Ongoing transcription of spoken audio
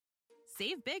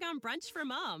Save big on brunch for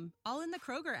mom, all in the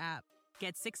Kroger app.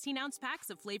 Get 16-ounce packs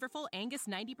of flavorful Angus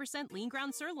 90% lean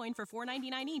ground sirloin for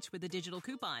 $4.99 each with a digital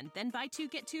coupon. Then buy 2,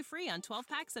 get 2 free on 12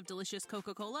 packs of delicious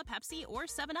Coca-Cola, Pepsi, or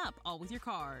 7-Up, all with your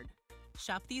card.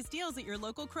 Shop these deals at your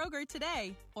local Kroger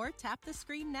today, or tap the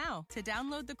screen now to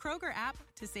download the Kroger app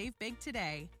to save big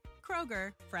today.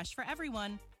 Kroger, fresh for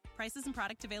everyone. Prices and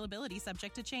product availability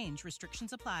subject to change.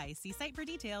 Restrictions apply. See site for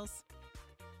details.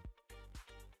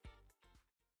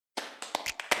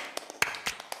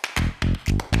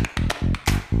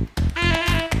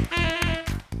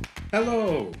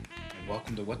 Hello, and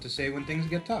welcome to What to Say When Things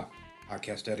Get Tough, a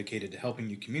podcast dedicated to helping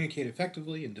you communicate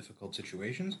effectively in difficult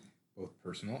situations, both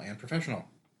personal and professional.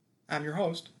 I'm your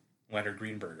host, Leonard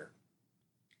Greenberger.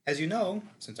 As you know,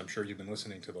 since I'm sure you've been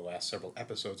listening to the last several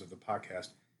episodes of the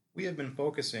podcast, we have been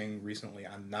focusing recently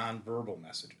on nonverbal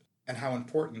messages and how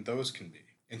important those can be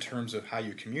in terms of how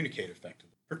you communicate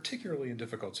effectively, particularly in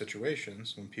difficult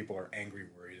situations when people are angry,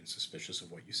 worried, and suspicious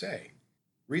of what you say.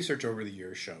 Research over the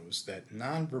years shows that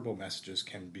nonverbal messages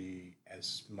can be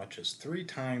as much as 3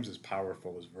 times as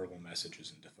powerful as verbal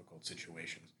messages in difficult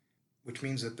situations, which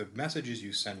means that the messages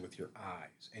you send with your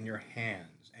eyes and your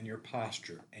hands and your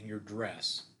posture and your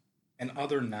dress and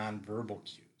other nonverbal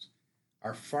cues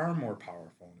are far more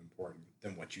powerful and important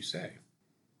than what you say.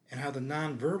 And how the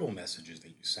nonverbal messages that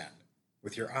you send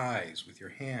with your eyes, with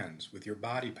your hands, with your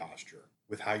body posture,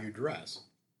 with how you dress,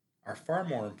 are far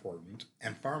more important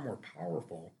and far more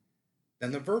powerful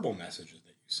than the verbal messages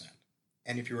that you send.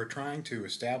 And if you are trying to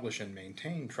establish and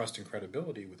maintain trust and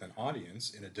credibility with an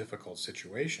audience in a difficult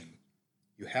situation,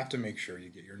 you have to make sure you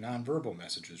get your nonverbal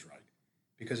messages right.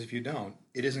 Because if you don't,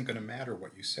 it isn't going to matter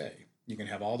what you say. You can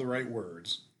have all the right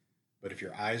words, but if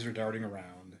your eyes are darting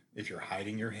around, if you're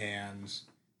hiding your hands,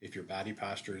 if your body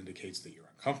posture indicates that you're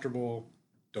uncomfortable,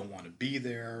 don't want to be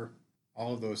there,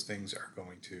 all of those things are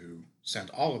going to send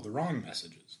all of the wrong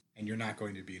messages, and you're not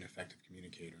going to be an effective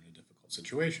communicator in a difficult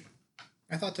situation.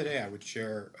 I thought today I would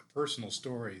share a personal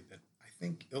story that I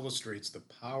think illustrates the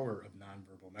power of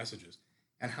nonverbal messages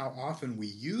and how often we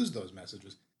use those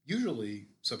messages, usually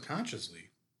subconsciously,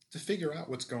 to figure out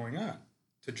what's going on,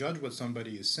 to judge what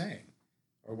somebody is saying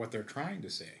or what they're trying to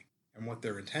say and what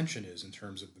their intention is in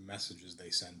terms of the messages they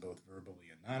send both verbally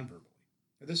and non-verbally.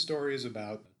 Now, this story is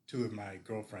about 2 of my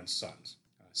girlfriend's sons,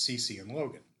 Cece and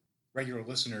Logan. Regular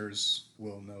listeners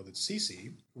will know that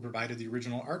Cece, who provided the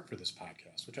original art for this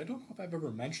podcast, which I don't know if I've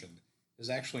ever mentioned, is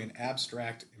actually an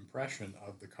abstract impression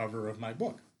of the cover of my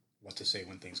book, What to Say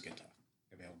When Things Get Tough,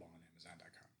 available on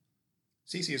Amazon.com.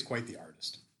 Cece is quite the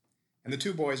artist, and the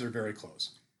 2 boys are very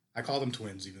close. I call them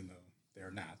twins, even though they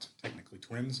are not technically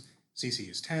twins. Cece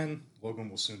is 10, Logan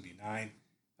will soon be 9,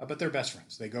 but they're best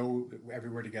friends. They go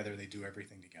everywhere together, they do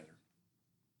everything together.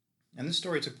 And this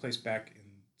story took place back in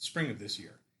spring of this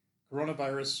year.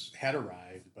 Coronavirus had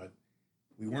arrived, but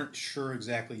we weren't sure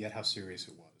exactly yet how serious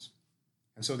it was.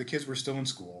 And so the kids were still in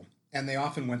school, and they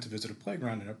often went to visit a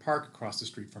playground in a park across the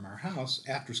street from our house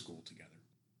after school together.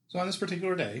 So on this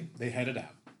particular day, they headed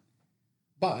out.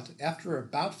 But after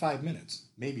about 5 minutes,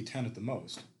 maybe 10 at the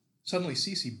most, suddenly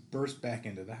Cece burst back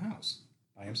into the house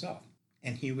by himself.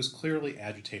 And he was clearly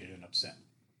agitated and upset.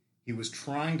 He was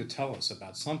trying to tell us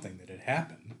about something that had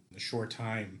happened in the short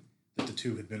time that the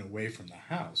 2 had been away from the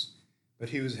house, but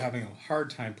he was having a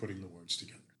hard time putting the words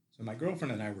together. So my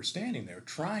girlfriend and I were standing there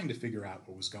trying to figure out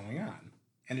what was going on,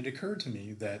 and it occurred to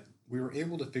me that we were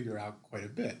able to figure out quite a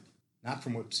bit, not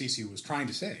from what Cece was trying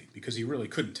to say, because he really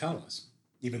couldn't tell us,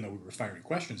 even though we were firing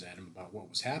questions at him about what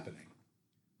was happening,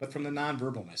 but from the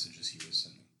nonverbal messages he was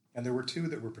sending. And there were 2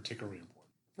 that were particularly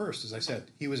important. First, as I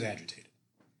said, he was agitated.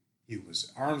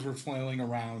 His arms were flailing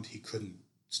around. He couldn't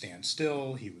stand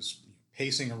still. He was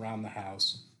pacing around the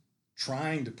house,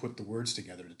 trying to put the words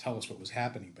together to tell us what was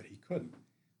happening, but he couldn't,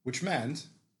 which meant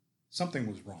something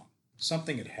was wrong.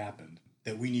 Something had happened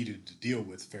that we needed to deal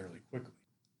with fairly quickly.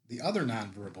 The other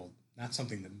nonverbal,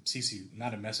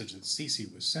 not a message that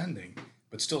Cece was sending,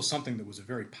 but still something that was a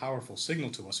very powerful signal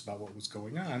to us about what was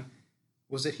going on,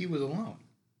 was that he was alone.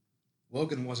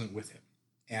 Logan wasn't with him.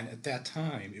 And at that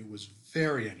time, it was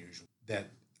very unusual that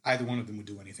either one of them would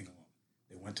do anything alone.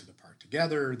 They went to the park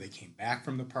together. They came back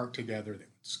from the park together. They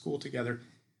went to school together.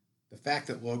 The fact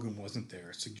that Logan wasn't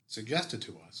there suggested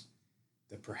to us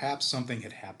that perhaps something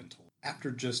had happened to him.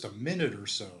 After just a minute or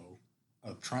so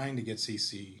of trying to get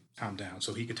Cece calmed down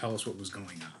so he could tell us what was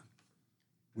going on,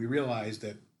 we realized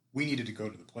that we needed to go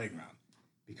to the playground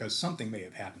because something may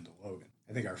have happened to Logan.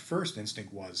 I think our first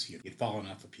instinct was he had fallen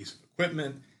off a piece of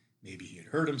equipment. Maybe he had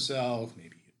hurt himself,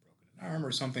 maybe he had broken an arm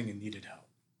or something and needed help.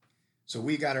 So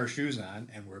we got our shoes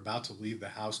on and were about to leave the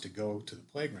house to go to the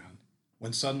playground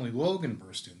when suddenly Logan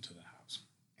burst into the house.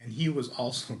 And he was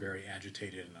also very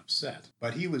agitated and upset.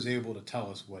 But he was able to tell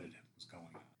us what it was going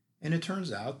on. And it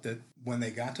turns out that when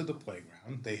they got to the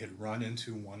playground, they had run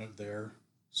into one of their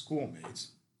schoolmates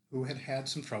who had had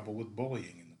some trouble with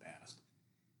bullying in the past.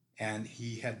 And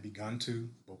he had begun to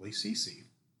bully Cece.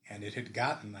 And it had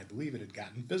gotten, I believe it had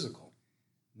gotten physical.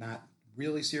 Not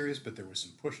really serious, but there was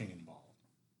some pushing involved.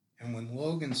 And when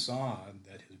Logan saw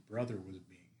that his brother was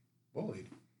being bullied,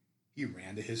 he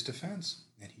ran to his defense.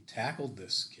 And he tackled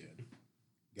this kid,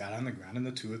 got on the ground, and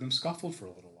the two of them scuffled for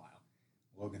a little while.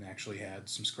 Logan actually had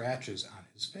some scratches on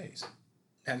his face.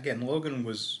 And again, Logan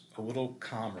was a little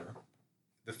calmer.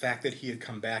 The fact that he had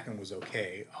come back and was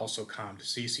okay also calmed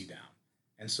Cece down.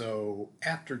 And so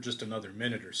after just another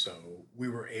minute or so, we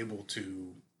were able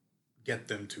to get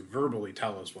them to verbally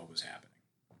tell us what was happening.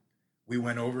 We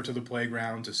went over to the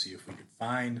playground to see if we could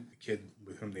find the kid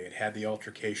with whom they had had the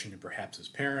altercation and perhaps his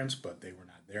parents, but they were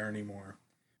not there anymore.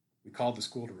 We called the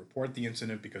school to report the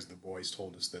incident because the boys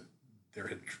told us that there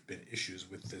had been issues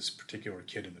with this particular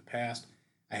kid in the past.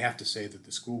 I have to say that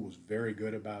the school was very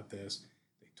good about this.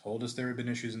 They told us there had been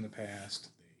issues in the past.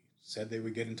 They said they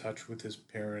would get in touch with his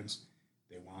parents.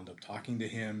 They wound up talking to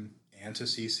him and to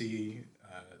Cece,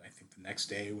 I think the next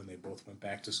day when they both went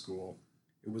back to school.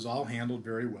 It was all handled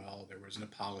very well. There was an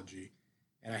apology.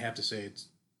 And I have to say, it's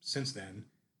since then,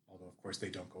 although of course they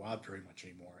don't go out very much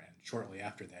anymore, and shortly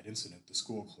after that incident, the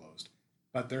school closed.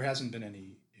 But there hasn't been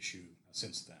any issue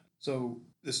since then. So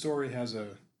the story has a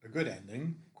good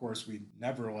ending. Of course, we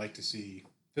never like to see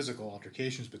physical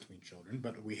altercations between children,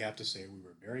 but we have to say we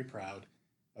were very proud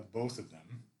of both of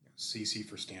them. Cece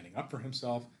for standing up for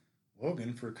himself,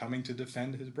 Logan for coming to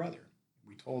defend his brother.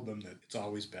 We told them that it's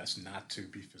always best not to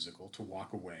be physical, to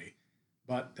walk away,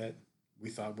 but that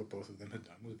we thought what both of them had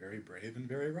done was very brave and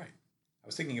very right. I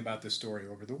was thinking about this story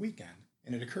over the weekend,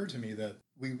 and it occurred to me that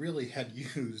we really had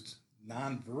used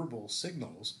nonverbal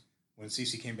signals when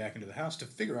Cece came back into the house to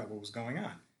figure out what was going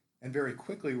on. And very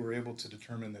quickly we were able to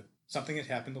determine that something had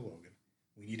happened to Logan.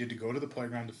 We needed to go to the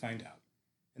playground to find out.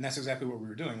 And that's exactly what we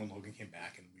were doing when Logan came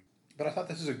back. But I thought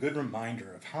this is a good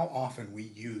reminder of how often we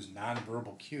use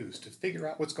nonverbal cues to figure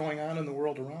out what's going on in the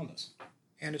world around us.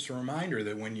 And it's a reminder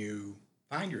that when you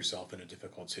find yourself in a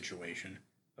difficult situation,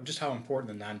 of just how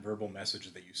important the nonverbal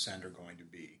messages that you send are going to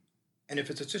be. And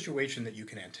if it's a situation that you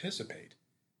can anticipate,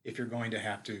 if you're going to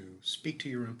have to speak to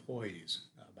your employees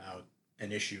about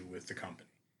an issue with the company,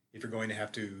 if you're going to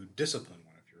have to discipline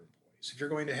one of your employees, if you're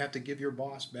going to have to give your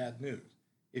boss bad news,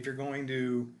 if you're going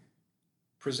to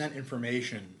present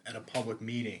information at a public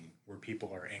meeting where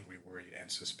people are angry, worried,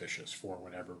 and suspicious for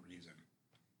whatever reason,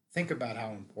 think about how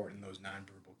important those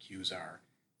nonverbal cues are.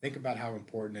 Think about how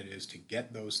important it is to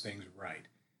get those things right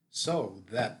so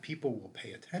that people will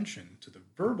pay attention to the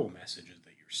verbal messages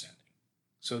that you're sending,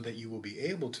 so that you will be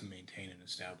able to maintain and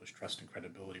establish trust and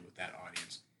credibility with that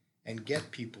audience and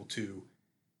get people to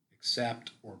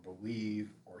accept or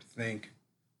believe or think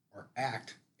or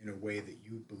act in a way that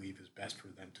you believe is best for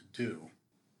them to do.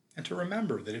 And to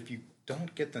remember that if you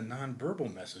don't get the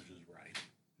nonverbal messages right,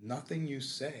 nothing you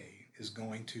say is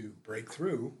going to break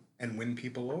through and win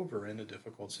people over in a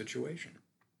difficult situation.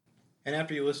 And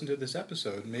after you listen to this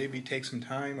episode, maybe take some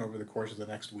time over the course of the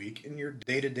next week in your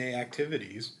day-to-day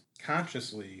activities,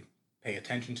 consciously pay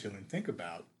attention to and think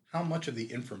about how much of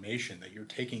the information that you're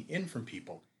taking in from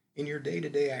people in your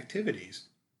day-to-day activities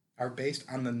are based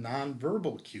on the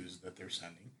nonverbal cues that they're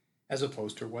sending as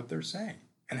opposed to what they're saying,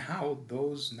 and how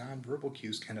those nonverbal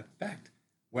cues can affect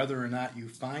whether or not you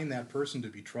find that person to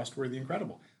be trustworthy and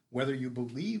credible, whether you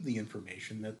believe the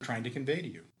information that they're trying to convey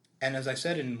to you. And as I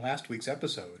said in last week's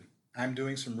episode, I'm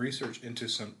doing some research into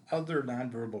some other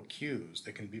nonverbal cues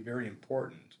that can be very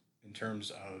important in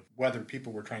terms of whether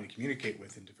people we're trying to communicate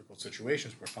with in difficult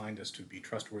situations will find us to be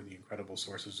trustworthy and credible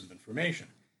sources of information.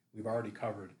 We've already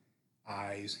covered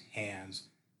eyes, hands,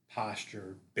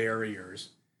 posture, barriers,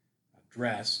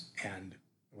 dress, and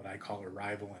what I call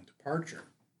arrival and departure.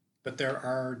 But there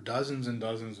are dozens and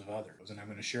dozens of others, and I'm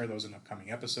going to share those in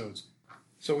upcoming episodes.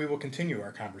 So we will continue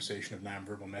our conversation of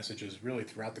nonverbal messages really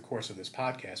throughout the course of this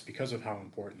podcast because of how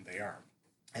important they are.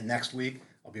 And next week,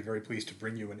 I'll be very pleased to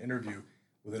bring you an interview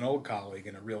with an old colleague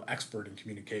and a real expert in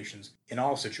communications in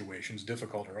all situations,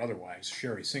 difficult or otherwise,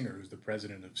 Sherry Singer, who's the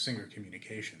president of Singer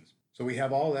Communications. So we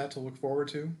have all that to look forward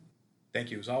to. Thank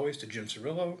you, as always, to Jim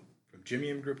Cirillo from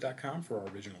JimiumGroup.com for our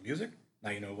original music. Now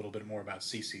you know a little bit more about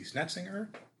Cece Snetzinger,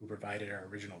 who provided our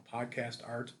original podcast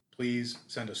art. Please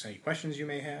send us any questions you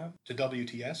may have to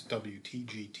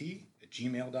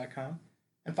WTSWTGT@gmail.com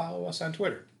and follow us on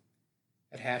Twitter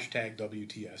at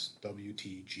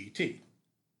 #WTSWTGT.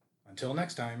 Until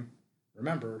next time,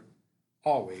 remember,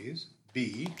 always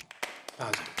be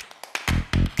Positive.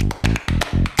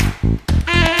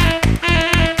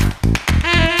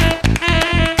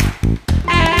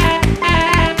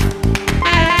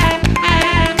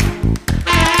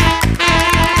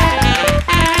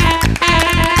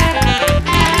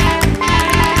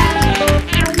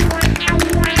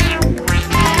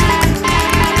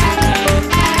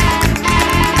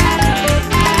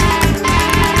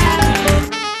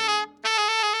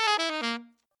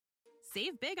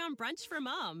 Save big on brunch for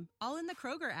mom, all in the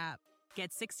Kroger app.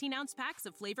 Get 16-ounce packs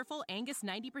of flavorful Angus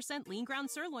 90% lean ground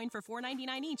sirloin for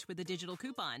 $4.99 each with a digital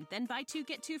coupon. Then buy 2,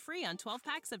 get 2 free on 12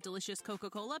 packs of delicious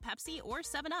Coca-Cola, Pepsi, or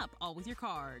 7-Up, all with your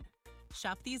card.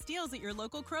 Shop these deals at your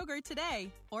local Kroger today,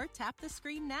 or tap the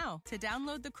screen now to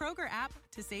download the Kroger app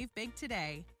to save big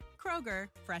today. Kroger,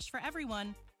 fresh for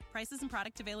everyone. Prices and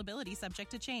product availability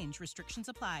subject to change. Restrictions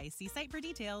apply. See site for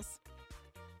details.